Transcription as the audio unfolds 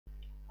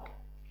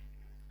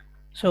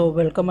So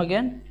welcome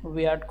again.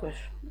 We are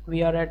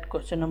at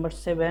question number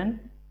 7,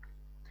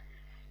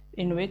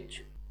 in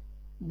which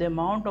the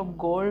amount of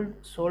gold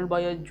sold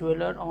by a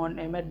jeweler on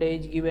MF day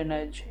is given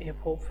as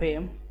f of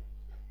m.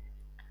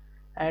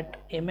 At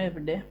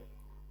MF day,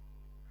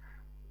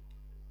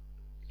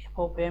 f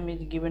of m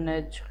is given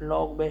as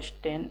log base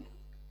 10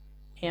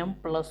 m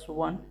plus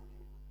 1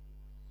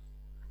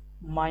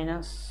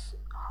 minus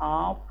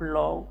half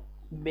log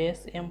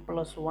base m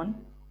plus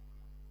 1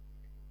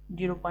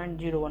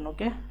 0.01,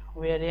 okay,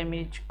 where m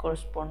is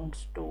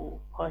corresponds to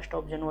 1st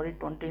of January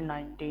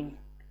 2019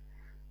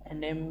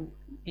 and m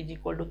is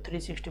equal to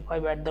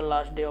 365 at the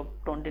last day of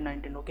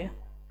 2019, okay.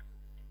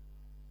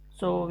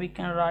 So we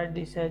can write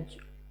this as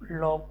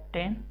log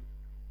 10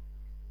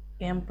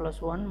 m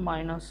plus 1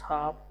 minus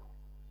half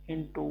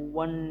into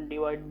 1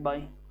 divided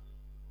by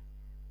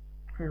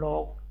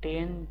log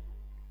 10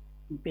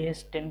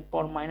 base 10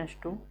 power minus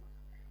 2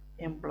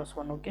 m plus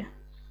 1, okay.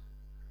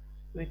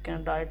 We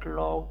can write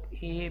log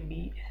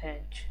𝗕𝗵𝗻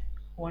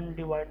 1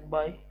 divided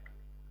by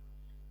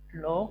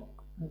log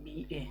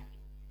BA.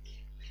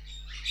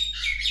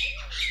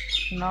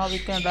 Now we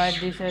can write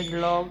this as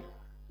log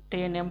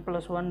 10 m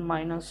plus 1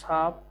 minus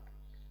half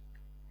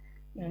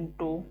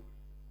into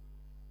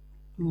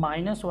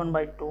minus 1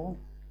 by 2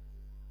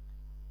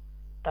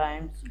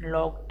 times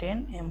log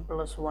 10 m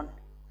plus 1.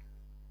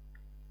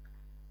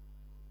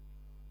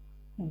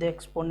 The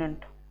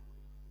exponent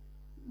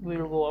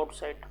will go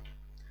outside,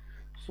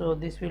 so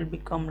this will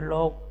become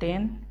log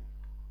 10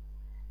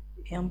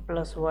 m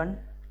plus 1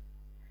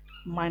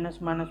 minus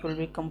minus will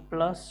become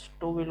plus,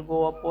 2 will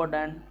go upward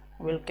and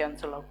will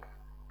cancel out,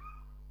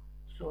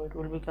 so it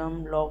will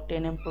become log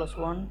 10 m plus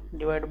 1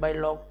 divided by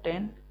log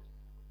 10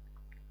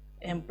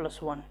 m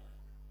plus 1.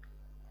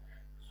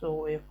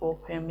 So f of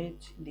m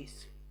is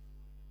this.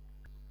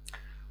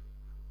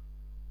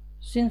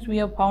 Since we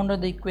have found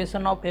the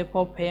equation of f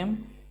of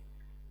m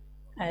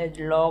as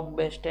log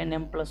base 10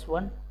 m plus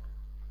 1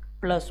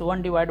 plus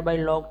 1 divided by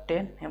log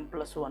 10 m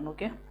plus 1,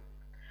 okay,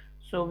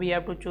 so we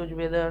have to choose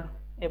whether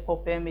f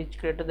of m is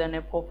greater than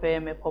f of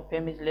m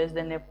is less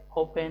than f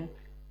of n.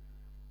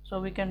 So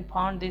we can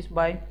find this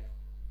by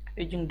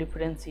using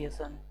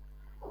differentiation.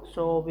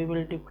 So we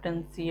will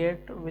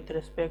differentiate with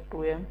respect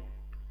to m,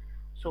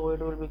 so it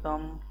will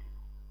become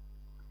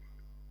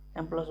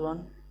m plus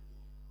 1.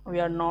 We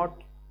are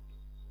not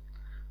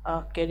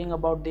caring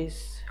about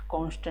this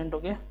constant,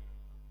 okay.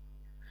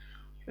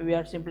 We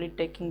are simply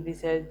taking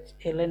this as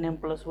ln m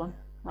plus 1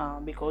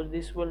 because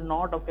this will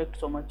not affect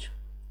so much,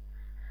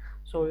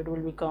 so it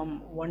will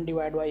become 1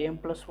 divided by m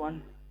plus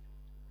 1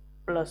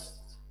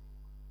 plus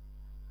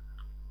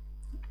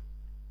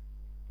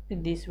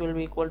this will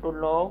be equal to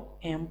log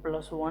m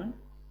plus 1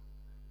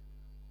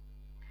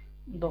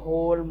 the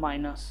whole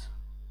minus,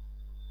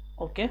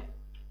 okay,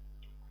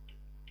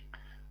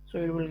 so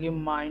it will give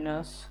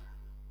minus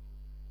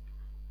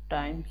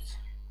times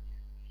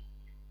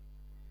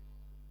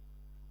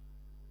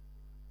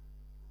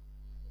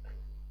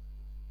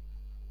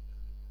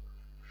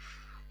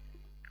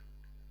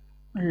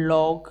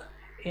log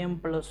m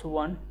plus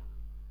 1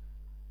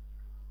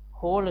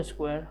 whole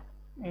square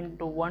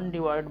into 1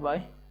 divided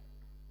by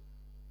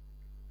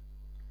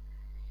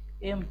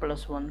m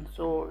plus 1,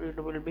 so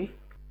it will be,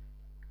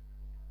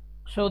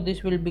 so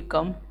this will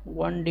become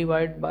 1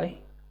 divided by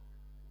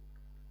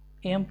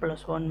m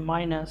plus 1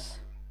 minus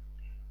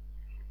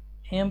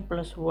m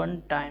plus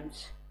 1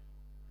 times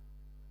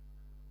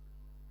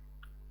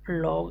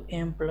log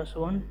m plus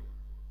 1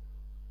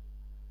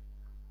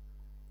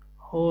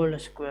 whole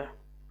square,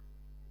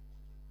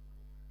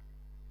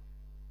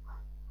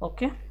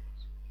 okay.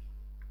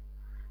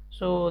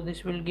 So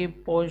this will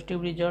give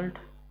positive result,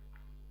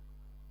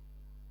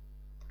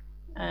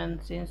 and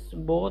since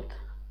both,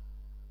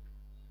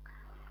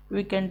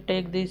 we can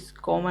take this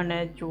common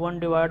as 1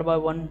 divided by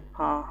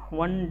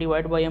 1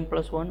 divided by m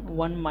plus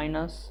 1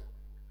 minus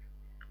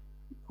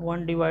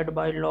 1 divided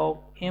by log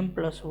m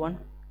plus 1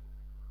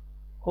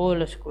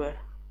 whole square,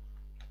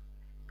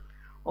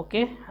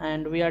 okay.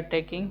 And we are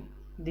taking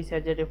this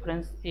as a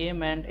reference.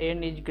 M and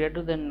n is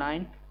greater than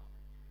 9,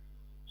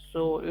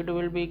 so it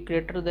will be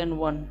greater than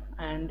 1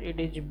 and it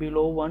is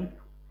below 1,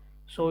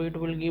 so it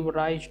will give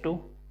rise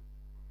to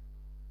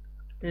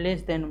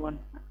less than 1,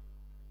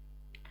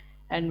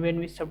 and when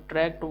we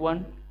subtract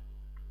 1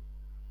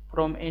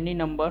 from any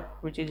number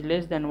which is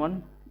less than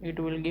 1, it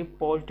will give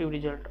positive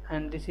result,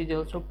 and this is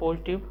also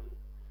positive.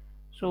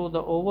 So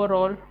the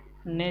overall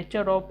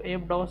nature of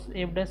f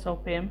dash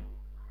of m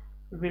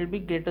will be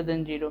greater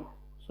than 0,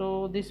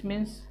 so this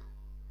means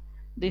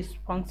this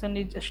function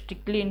is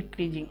strictly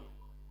increasing.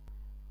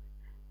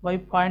 By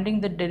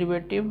finding the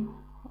derivative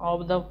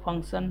of the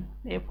function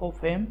f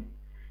of m,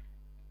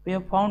 we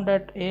have found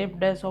that f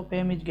dash of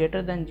m is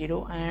greater than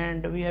 0,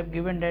 and we have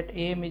given that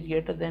m is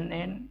greater than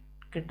n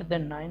greater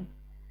than 9,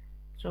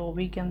 so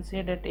we can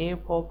say that f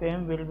of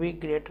m will be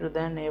greater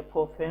than f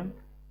of m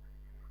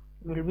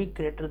will be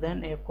greater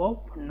than f of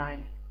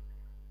 9.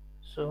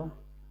 So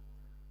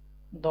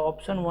the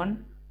option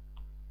 1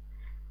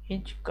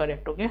 is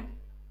correct, okay.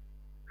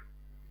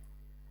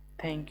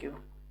 Thank you.